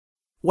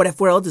What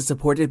If World is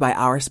supported by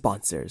our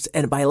sponsors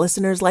and by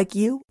listeners like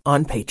you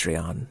on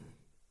Patreon.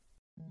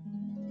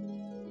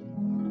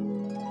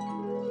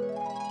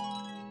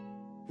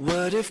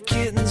 What if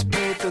kittens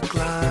played the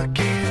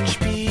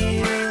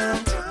glockenspiel?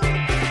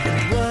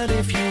 And what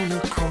if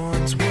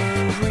unicorns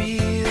were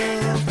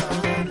real?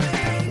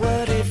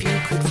 What if you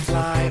could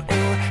fly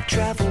or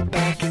travel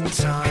back in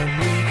time?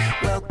 We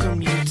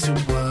welcome you to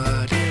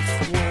What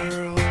If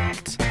World.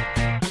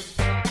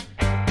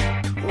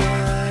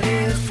 What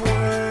If World?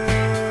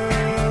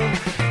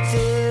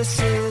 This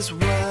is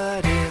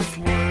What If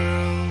World.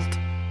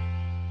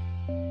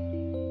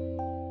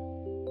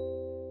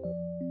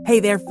 Hey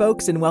there,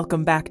 folks, and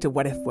welcome back to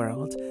What If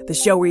World, the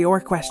show where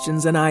your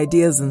questions and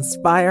ideas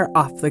inspire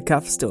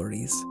off-the-cuff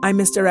stories. I'm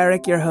Mr.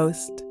 Eric, your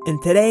host,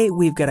 and today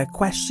we've got a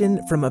question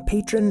from a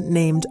patron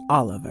named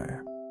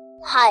Oliver.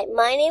 Hi,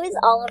 my name is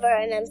Oliver,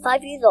 and I'm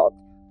 5 years old.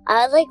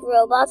 I like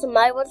robots, and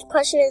my first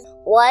question is,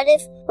 what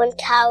if when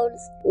cows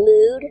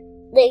mooed,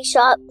 they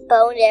shot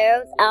bow and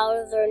arrows out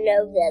of their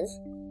noses?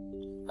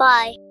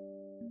 Bye.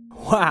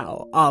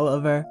 Wow,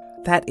 Oliver.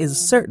 That is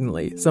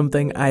certainly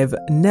something I've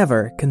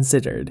never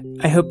considered.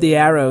 I hope the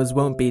arrows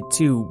won't be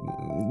too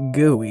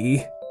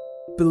gooey.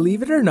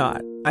 Believe it or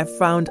not, I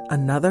found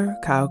another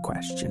cow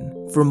question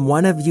from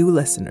one of you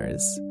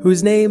listeners,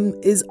 whose name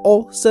is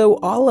also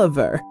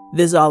Oliver.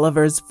 This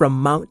Oliver's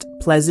from Mount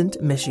Pleasant,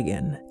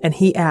 Michigan, and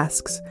he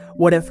asks,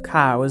 what if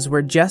cows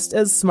were just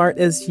as smart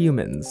as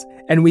humans,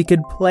 and we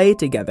could play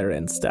together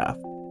and stuff?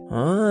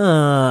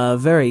 Ah,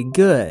 very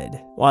good.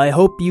 Well, I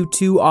hope you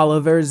two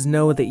Olivers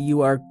know that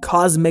you are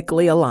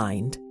cosmically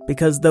aligned,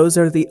 because those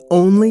are the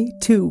only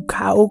two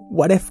cow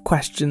what-if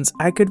questions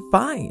I could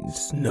find.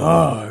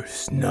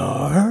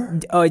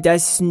 Snarr? Oh,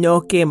 does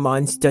Snooky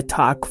Monster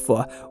talk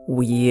for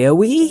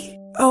Weewie?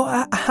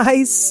 Oh,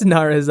 hi,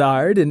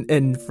 Snarzard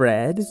and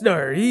Fred.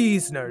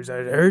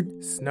 Snarzard.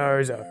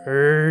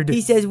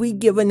 He says we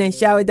giving a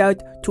shout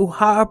out to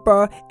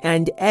Harper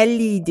and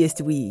Ellie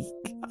this week.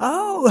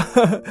 Oh,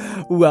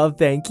 well,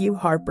 thank you,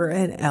 Harper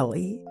and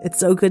Ellie. It's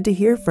so good to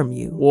hear from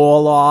you.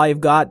 Well, I've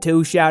got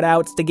 2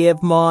 shout-outs to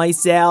give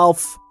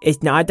myself.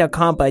 It's not a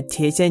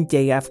competition,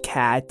 JF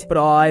Cat, but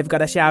I've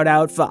got a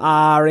shout-out for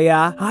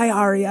Aria. Hi,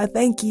 Aria,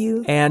 thank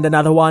you. And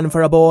another one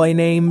for a boy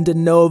named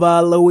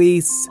Nova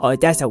Luis. Oh,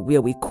 that's a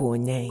really cool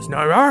name.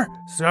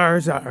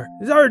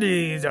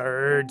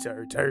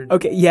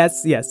 Okay,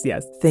 yes.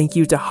 Thank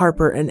you to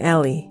Harper and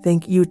Ellie.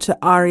 Thank you to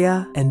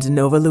Aria and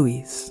Nova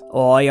Luis.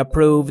 I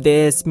approve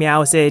this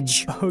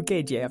meowsage.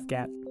 Okay, JF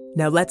Cat.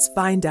 Now let's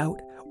find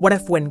out. What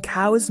if when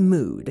cows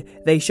mooed,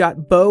 they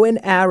shot bow and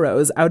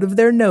arrows out of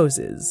their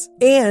noses?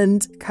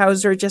 And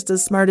cows are just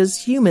as smart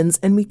as humans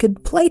and we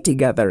could play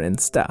together and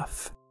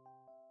stuff.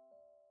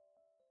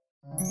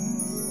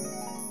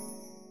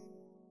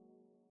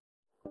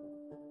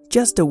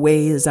 Just a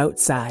ways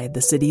outside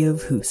the city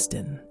of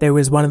Houston, there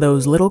was one of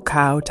those little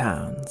cow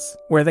towns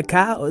where the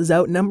cows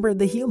outnumbered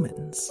the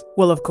humans.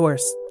 Well, of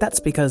course, that's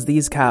because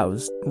these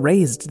cows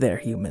raised their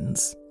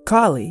humans.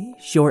 Collie,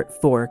 short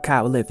for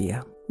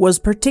Cowlivia, was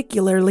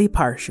particularly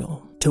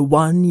partial to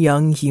one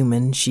young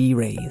human she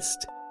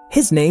raised.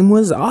 His name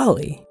was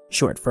Ollie,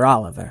 short for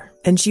Oliver,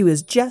 and she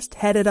was just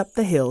headed up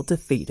the hill to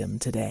feed him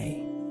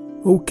today.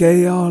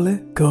 Okay,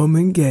 Ollie, come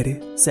and get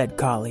it, said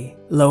Collie,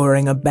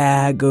 lowering a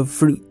bag of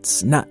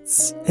fruits,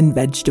 nuts, and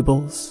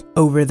vegetables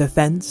over the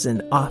fence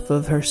and off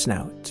of her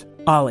snout.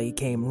 Ollie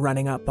came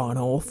running up on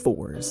all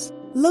fours.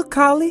 Look,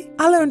 Collie,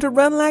 I learned to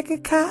run like a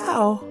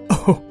cow.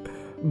 Oh,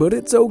 but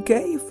it's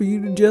okay for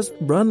you to just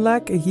run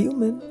like a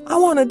human. I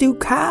want to do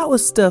cow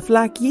stuff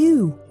like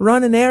you,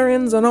 running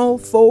errands on all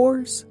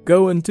fours,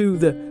 going to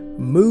the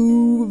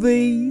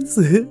movies.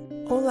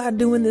 All I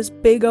do in this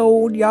big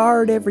old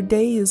yard every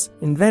day is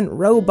invent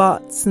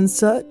robots and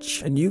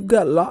such, and you've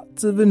got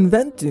lots of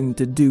inventing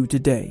to do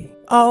today.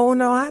 Oh,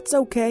 no, that's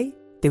okay.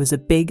 There was a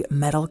big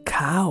metal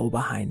cow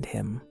behind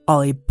him.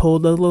 Ollie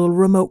pulled a little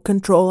remote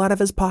control out of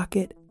his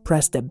pocket,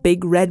 pressed a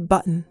big red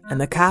button, and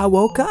the cow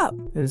woke up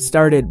and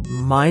started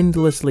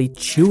mindlessly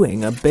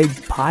chewing a big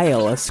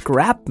pile of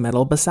scrap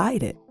metal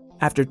beside it.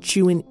 After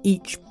chewing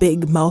each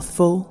big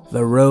mouthful,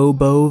 the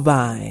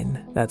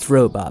Robo-Vine, that's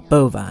robot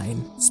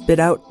bovine, spit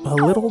out a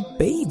little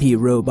baby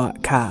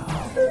robot cow.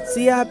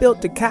 See, I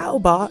built a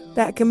cowbot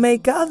that can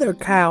make other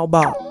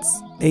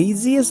cowbots.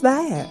 Easy as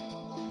that.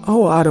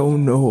 Oh, I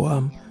don't know.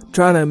 I'm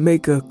trying to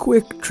make a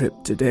quick trip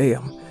today.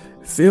 I'm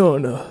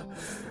feeling a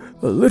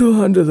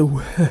little under the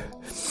weather.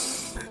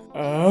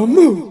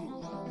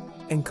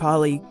 And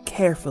Collie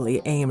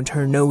carefully aimed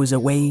her nose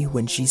away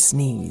when she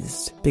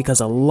sneezed, because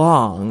a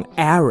long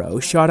arrow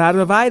shot out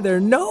of either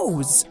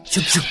nose,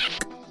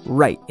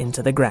 right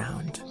into the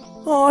ground.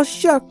 Aw,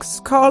 shucks,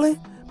 Collie,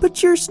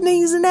 but you're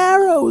sneezing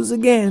arrows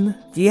again.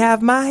 If you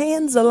have my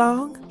hands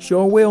along,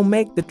 sure will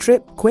make the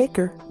trip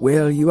quicker.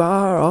 Well, you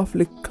are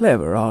awfully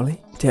clever,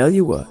 Ollie. Tell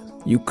you what,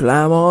 you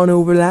climb on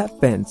over that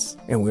fence,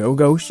 and we'll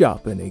go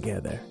shopping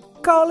together.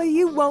 Collie,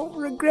 you won't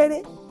regret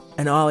it.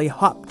 And Ollie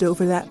hopped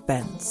over that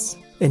fence,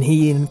 and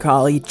he and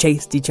Collie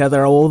chased each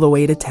other all the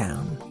way to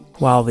town.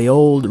 while the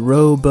old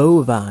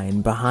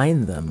row-bovine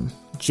behind them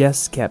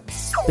just kept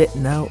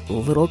spitting out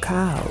little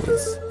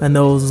cows. And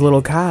those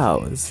little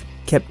cows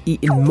kept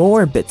eating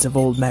more bits of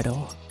old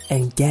metal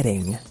and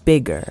getting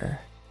bigger.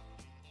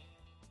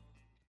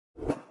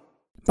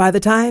 By the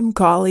time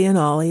Collie and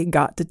Ollie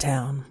got to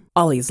town,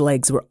 Ollie's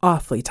legs were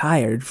awfully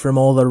tired from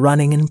all the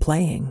running and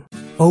playing.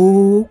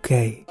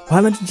 "Okay,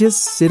 why don't you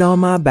just sit on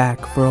my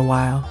back for a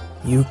while?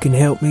 You can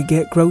help me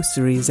get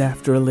groceries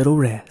after a little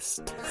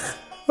rest."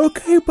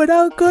 "Okay, but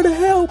I'm gonna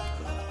help.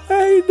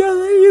 Ain't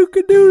nothing you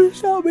can do to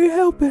stop me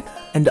helping."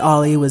 And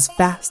Ollie was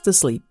fast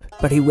asleep,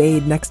 but he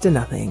weighed next to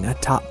nothing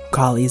atop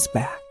Collie's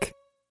back.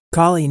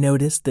 Collie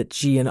noticed that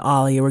she and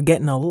Ollie were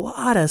getting a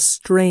lot of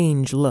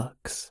strange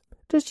looks.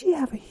 "Does she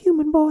have a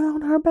human boy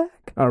on her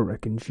back?" "I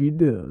reckon she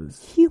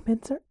does.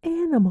 Humans are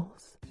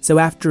animals." So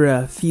after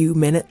a few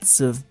minutes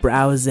of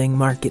browsing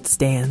market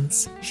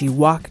stands, she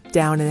walked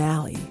down an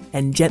alley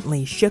and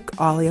gently shook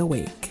Ollie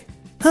awake.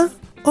 "Huh?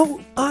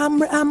 Oh,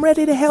 I'm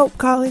ready to help,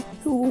 Collie.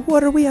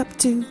 What are we up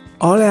to?"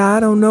 "Ollie,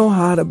 I don't know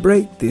how to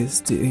break this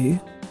to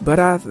you, but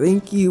I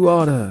think you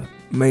ought to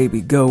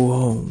maybe go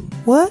home."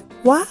 "What?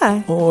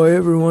 Why?" "Oh,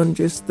 everyone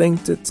just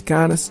thinks it's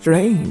kind of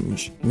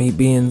strange, me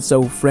being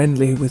so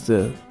friendly with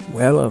a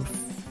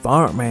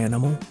farm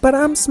animal." "But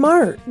I'm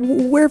smart.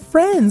 We're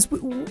friends.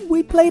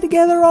 We play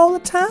together all the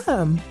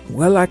time."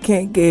 "Well, I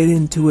can't get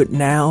into it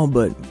now,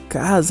 but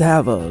cows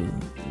have a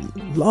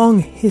long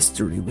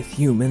history with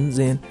humans,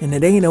 and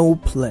it ain't all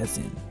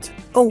pleasant."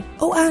 Oh,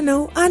 I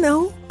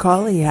know.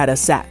 Collie had a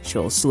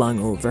satchel slung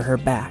over her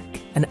back,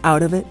 and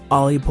out of it,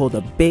 Ollie pulled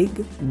a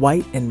big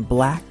white and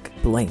black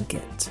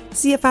blanket.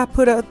 "See if I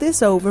put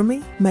this over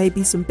me?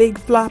 Maybe some big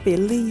floppy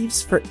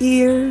leaves for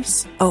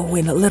ears. Oh,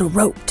 and a little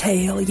rope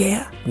tail,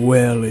 yeah."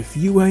 "Well, if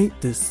you ain't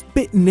the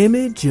spitting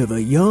image of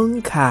a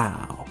young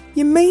cow."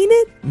 "You mean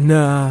it?"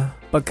 "Nah,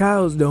 but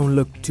cows don't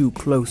look too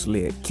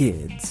closely at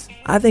kids.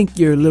 I think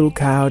your little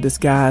cow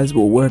disguise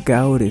will work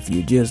out if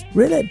you just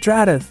really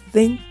try to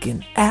think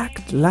and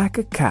act like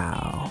a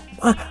cow."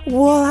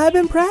 Well, I've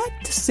been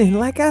practicing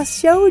like I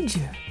showed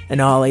you." And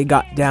Ollie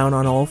got down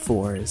on all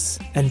fours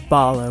and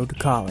followed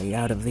Collie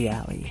out of the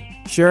alley.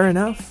 Sure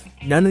enough,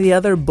 none of the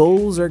other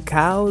bulls or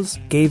cows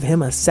gave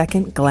him a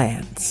second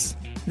glance.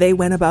 They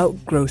went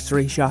about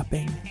grocery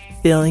shopping,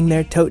 filling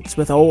their totes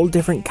with all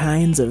different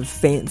kinds of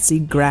fancy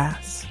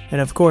grass, and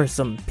of course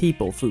some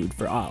people food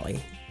for Ollie,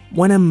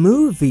 when a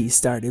movie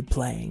started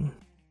playing.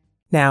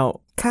 Now,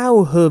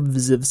 cow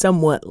hooves have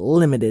somewhat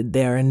limited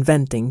their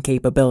inventing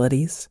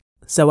capabilities,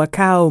 so a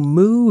cow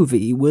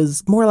movie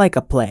was more like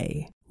a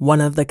play. One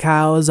of the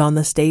cows on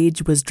the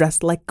stage was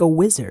dressed like a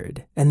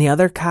wizard, and the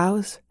other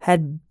cows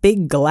had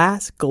big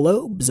glass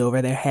globes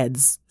over their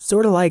heads,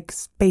 sort of like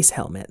space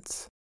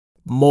helmets.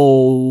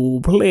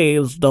 "Moo,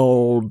 please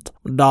don't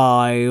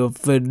dive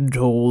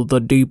into the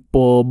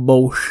deeper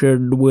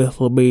ocean with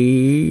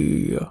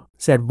me,"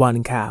 said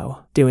one cow,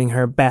 doing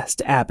her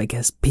best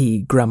Abacus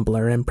P.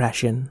 Grumbler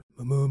impression.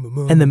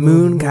 And the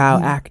moon cow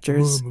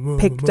actors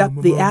picked up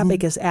the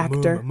Abacus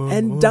actor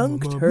and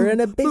dunked her in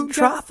a big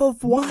trough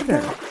of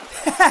water.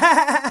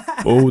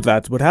 "Oh,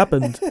 that's what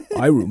happened.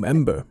 I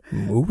remember.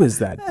 Who was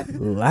that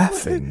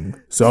laughing?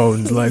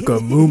 Sounds like a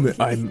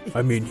human."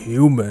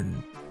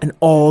 And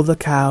all the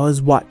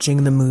cows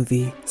watching the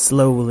movie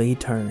slowly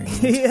turned.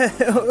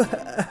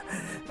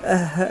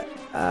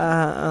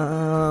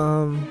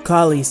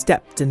 Collie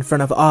stepped in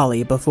front of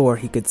Ollie before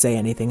he could say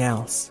anything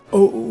else.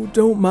 "Oh,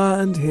 don't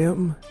mind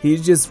him.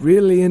 He's just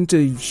really into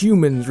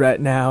humans right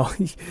now.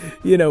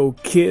 You know,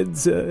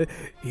 kids,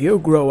 he'll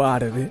grow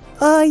out of it."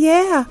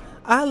 Yeah,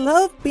 I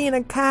love being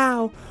a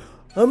cow.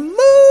 A moo!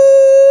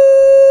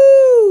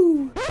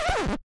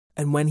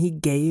 And when he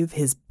gave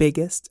his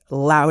biggest,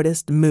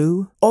 loudest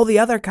moo, all the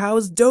other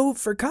cows dove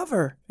for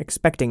cover,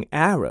 expecting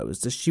arrows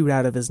to shoot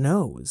out of his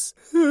nose.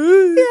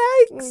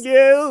 Yikes!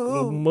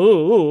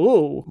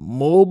 Moo!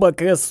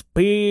 Abacus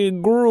P.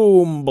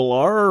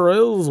 Grumbler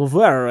is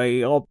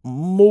very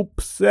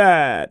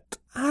upset.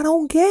 "I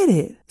don't get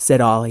it,"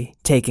 said Ollie,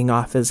 taking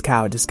off his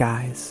cow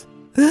disguise.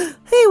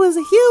 "He was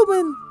a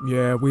human."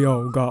 "Yeah, we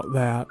all got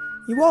that."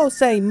 "You all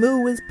say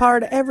moo is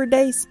part of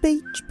everyday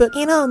speech, but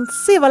an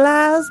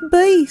uncivilized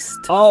beast."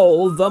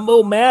 "Oh, the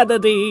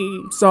moomanity."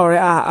 "Sorry,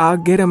 I'll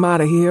get him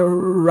out of here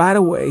right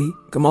away.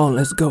 Come on,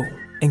 let's go."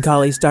 And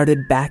Collie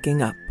started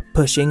backing up,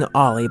 pushing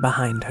Ollie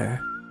behind her.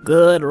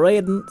 "Good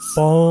riddance."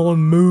 "Bon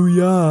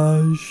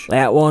mouillage."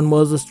 "That one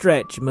was a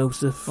stretch,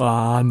 Moosef."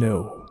 "I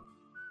know."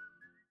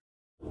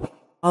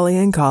 Ollie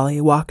and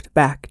Collie walked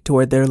back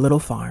toward their little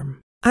farm.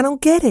 "I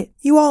don't get it.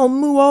 You all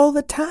moo all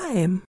the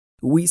time."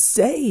 "We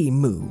say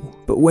moo,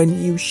 but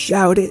when you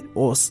shout it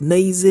or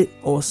sneeze it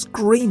or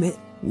scream it,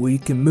 we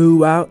can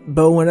moo out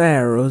bow and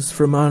arrows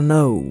from our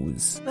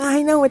nose."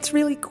 "I know, it's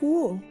really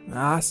cool."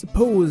 "I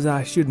suppose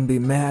I shouldn't be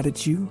mad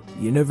at you.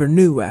 You never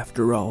knew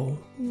after all."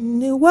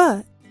 "Knew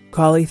what?"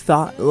 Collie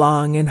thought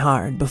long and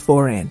hard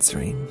before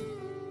answering.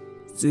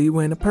 "See,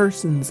 when a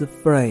person's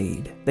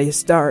afraid, they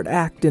start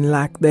acting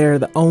like they're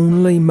the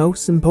only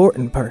most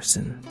important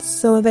person."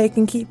 "So they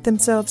can keep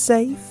themselves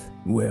safe?"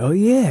 "Well,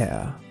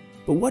 yeah.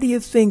 But what do you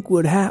think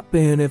would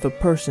happen if a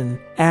person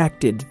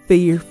acted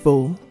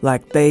fearful,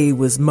 like they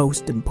was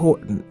most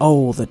important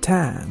all the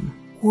time?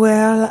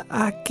 Well,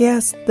 I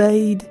guess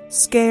they'd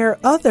scare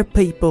other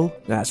people.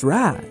 That's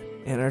right.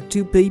 And are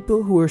two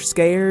people who are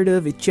scared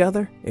of each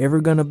other ever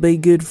gonna be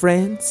good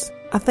friends?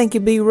 I think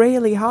it'd be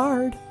really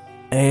hard.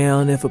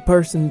 And if a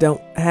person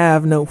don't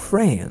have no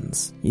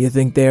friends, you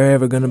think they're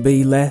ever gonna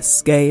be less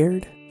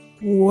scared?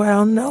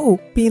 Well,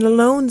 no. Being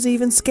alone's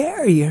even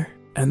scarier.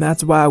 And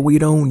that's why we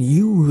don't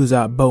use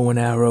our bow and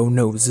arrow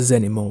noses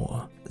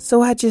anymore.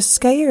 So I just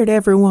scared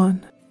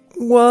everyone.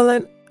 Well,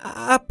 then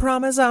I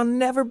promise I'll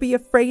never be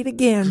afraid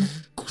again.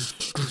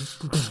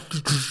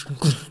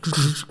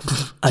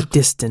 A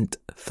distant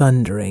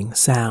thundering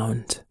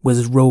sound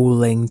was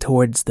rolling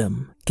towards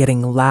them,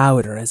 getting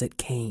louder as it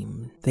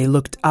came. They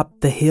looked up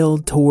the hill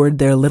toward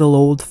their little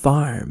old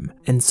farm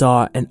and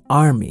saw an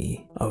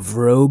army of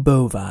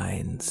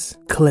row-bovines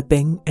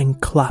clipping and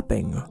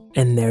clopping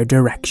in their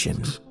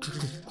direction.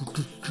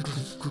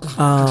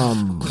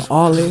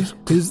 Ollie,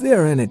 is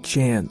there any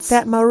chance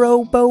that my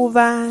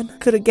row-bovine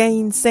could have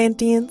gained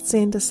sentience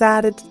and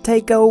decided to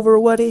take over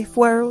What If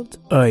World?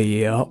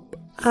 Yep.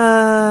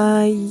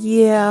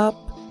 Yep.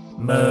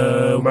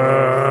 Moo, moo.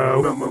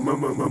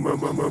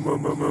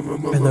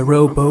 And the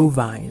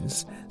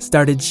row-bovines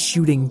started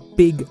shooting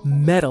big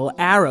metal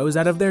arrows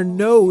out of their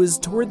nose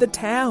toward the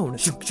town.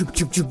 Shoot, shoot,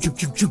 shoot, shoot, shoot,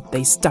 shoot, shoot.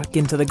 They stuck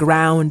into the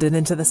ground and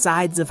into the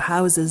sides of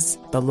houses.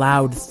 The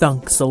loud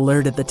thunks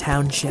alerted the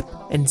township,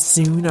 and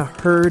soon a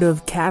herd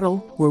of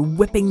cattle were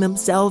whipping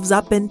themselves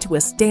up into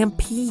a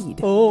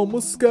stampede. Oh,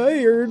 I'm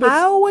scared.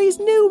 I always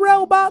knew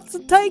robots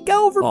would take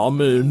over.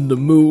 I'm in the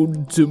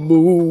mood to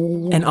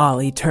move. And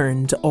Ollie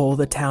turned to all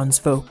the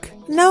townsfolk.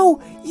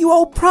 No, you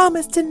all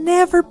promised to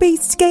never be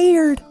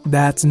scared.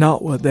 That's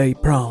not what they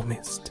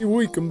promised.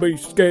 We can be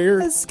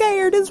scared. As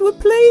scared as we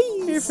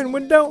please. If and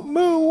we don't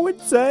move, we'd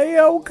say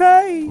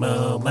okay.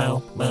 Moo,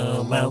 moo,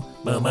 moo, moo,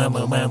 moo, moo,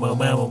 moo, moo,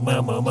 moo,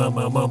 moo, moo,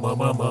 moo,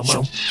 moo, moo.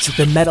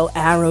 The metal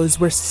arrows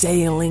were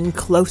sailing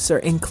closer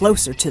and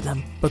closer to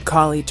them, but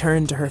Collie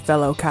turned to her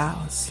fellow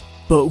cows.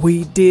 But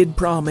we did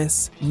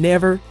promise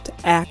never to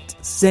act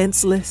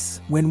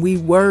senseless when we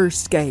were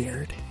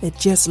scared. It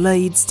just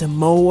leads to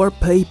more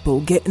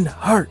people getting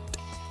hurt.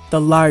 The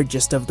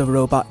largest of the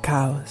robot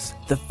cows,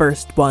 the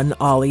first one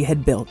Ollie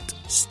had built,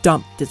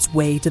 stomped its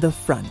way to the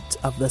front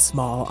of the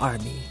small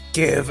army.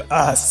 Give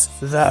us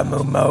the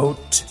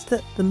remote.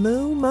 The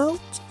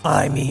remote?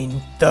 I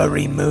mean the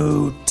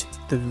remote.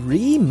 The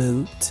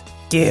remote?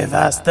 Give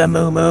us the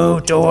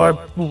remote or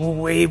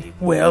we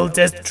will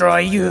destroy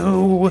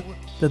you.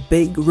 The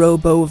big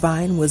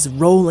row-bovine was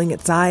rolling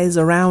its eyes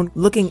around,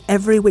 looking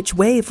every which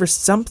way for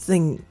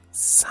something.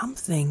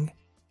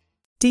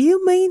 Do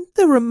you mean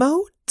the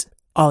remote?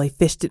 Ollie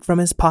fished it from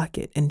his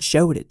pocket and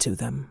showed it to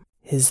them.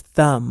 His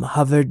thumb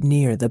hovered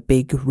near the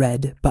big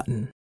red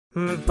button.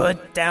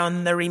 Put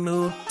down the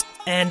remote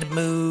and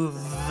move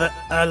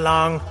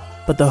along.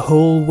 But the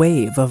whole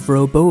wave of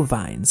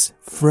row-bovines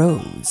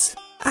froze.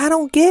 I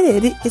don't get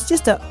it. It's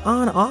just an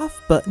on-off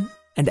button.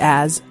 And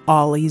as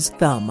Ollie's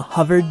thumb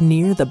hovered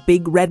near the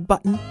big red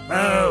button,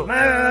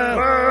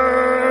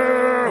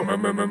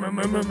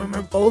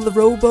 all the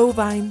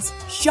row-bovines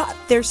shot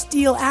their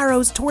steel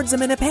arrows towards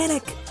him in a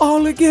panic.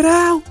 Ollie, get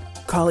out!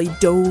 Collie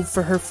dove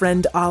for her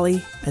friend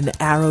Ollie, and the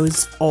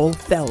arrows all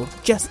fell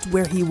just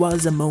where he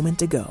was a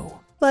moment ago.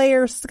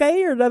 They're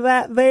scared of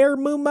that there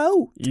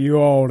remote. You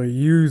ought to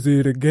use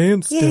it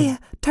against them. Yeah,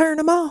 turn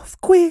them off,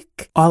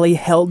 quick. Ollie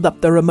held up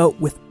the remote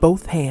with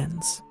both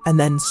hands, and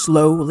then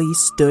slowly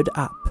stood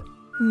up.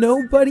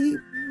 Nobody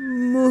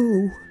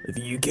move. If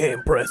you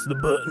can't press the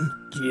button,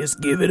 just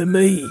give it to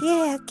me.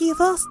 Yeah, give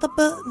us the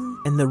button.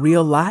 And the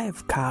real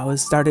live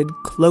cows started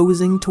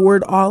closing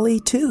toward Ollie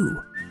too.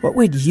 What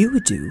would you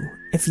do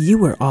if you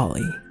were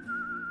Ollie?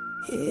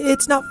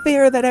 It's not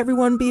fair that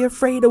everyone be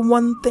afraid of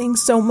one thing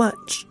so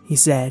much, he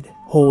said,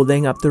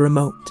 holding up the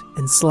remote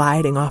and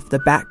sliding off the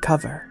back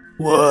cover.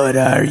 What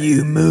are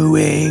you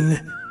mooing?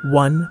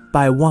 One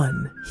by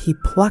one, he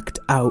plucked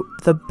out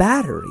the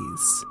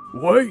batteries.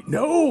 Wait,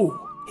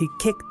 no! He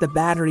kicked the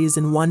batteries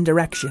in one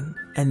direction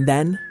and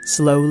then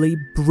slowly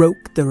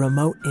broke the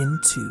remote in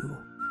two.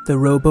 The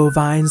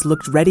row-bovines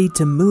looked ready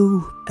to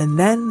move, and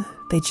then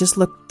they just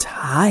looked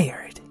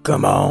tired.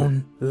 Come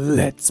on,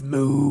 let's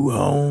move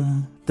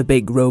home, the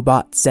big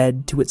robot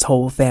said to its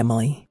whole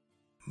family.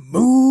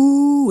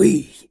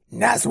 Moo-wee.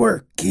 Nice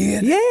work,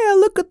 kid. Yeah,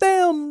 look at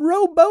them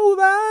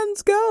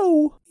row-bovines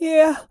go.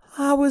 Yeah,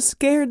 I was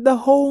scared the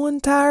whole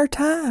entire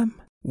time.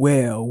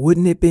 Well,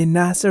 wouldn't it be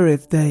nicer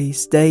if they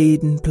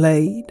stayed and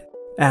played?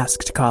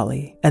 Asked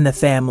Collie, and the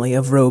family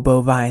of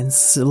row-bovines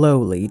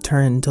slowly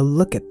turned to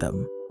look at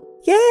them.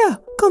 Yeah,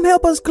 come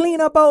help us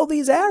clean up all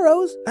these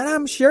arrows, and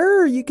I'm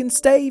sure you can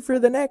stay for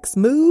the next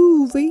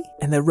movie.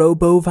 And the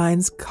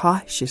row-bovines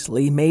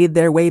cautiously made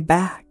their way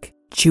back,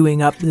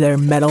 chewing up their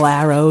metal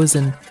arrows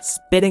and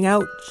spitting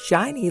out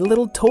shiny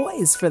little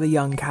toys for the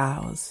young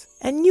cows.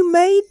 And you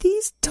made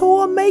these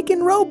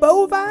toy-making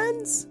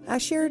robo-vines? I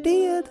sure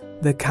did.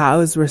 The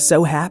cows were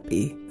so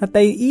happy that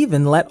they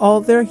even let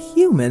all their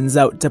humans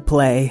out to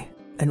play.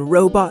 And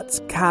robots,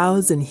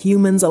 cows, and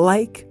humans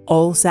alike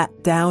all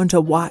sat down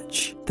to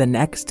watch the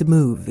next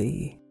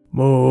movie.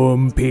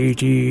 Moom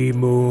Peachy,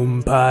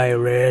 Moom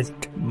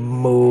Pirate,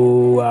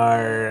 Moo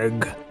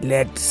Arg.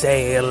 Let's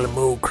sail,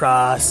 Moo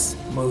Cross,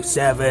 Moo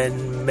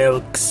 7,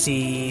 Milk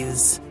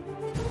Seas.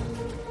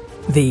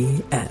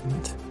 The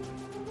end.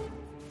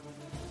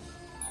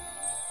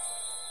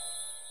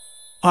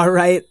 All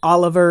right,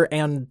 Oliver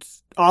and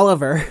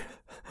Oliver,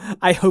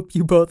 I hope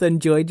you both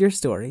enjoyed your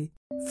story.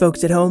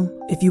 Folks at home,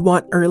 if you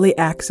want early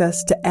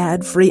access to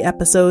ad-free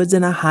episodes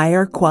and a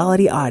higher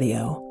quality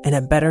audio and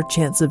a better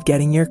chance of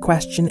getting your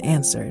question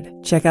answered,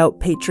 check out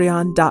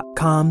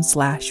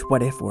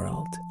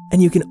patreon.com/whatifworld.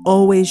 And you can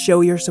always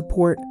show your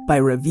support by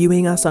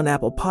reviewing us on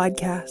Apple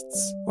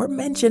Podcasts or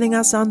mentioning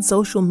us on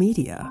social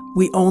media.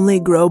 We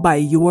only grow by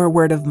your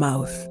word of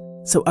mouth,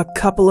 so a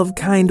couple of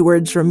kind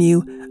words from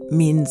you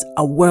means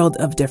a world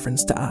of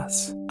difference to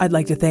us. I'd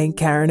like to thank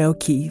Karen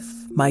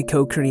O'Keefe, my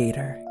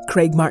co-creator,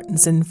 Craig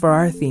Martinson for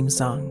our theme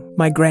song,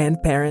 my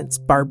grandparents,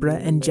 Barbara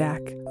and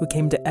Jack, who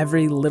came to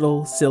every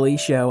little silly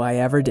show I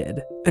ever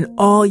did, and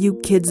all you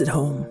kids at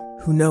home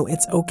who know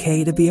it's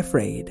okay to be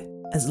afraid,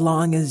 as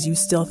long as you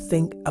still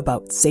think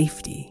about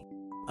safety.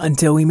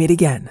 Until we meet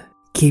again,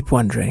 keep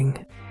wondering.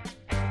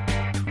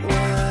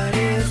 What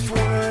if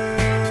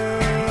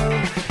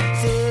world?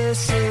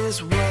 This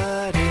is what